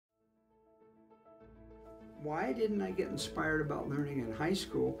why didn't I get inspired about learning in high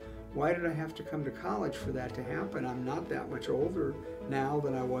school? Why did I have to come to college for that to happen? I'm not that much older now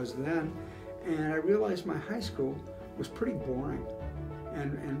than I was then. And I realized my high school was pretty boring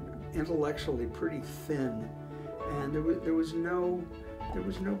and intellectually pretty thin. And there was no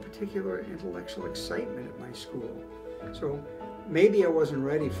particular intellectual excitement at my school. So maybe I wasn't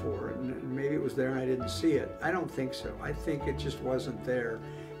ready for it, and maybe it was there and I didn't see it. I don't think so. I think it just wasn't there.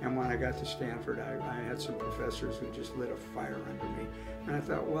 And when I got to Stanford, I had some professors who just lit a fire under me. And I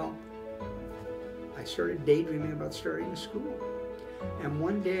thought, well, I started daydreaming about starting a school. And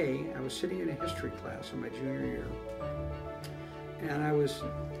one day, I was sitting in a history class in my junior year, and it was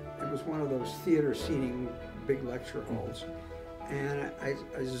one of those theater seating big lecture halls. And I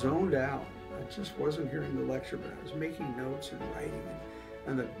zoned out. I just wasn't hearing the lecture, but I was making notes and writing.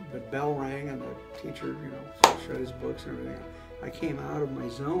 And the bell rang, and the teacher, shut his books and everything. I came out of my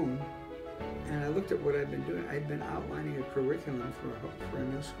zone, and I looked at what I'd been doing. I'd been outlining a curriculum for a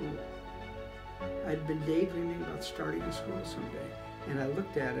new school. I'd been daydreaming about starting a school someday, and I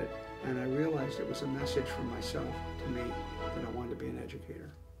looked at it, and I realized it was a message from myself to me that I wanted to be an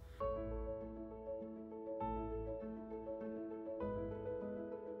educator.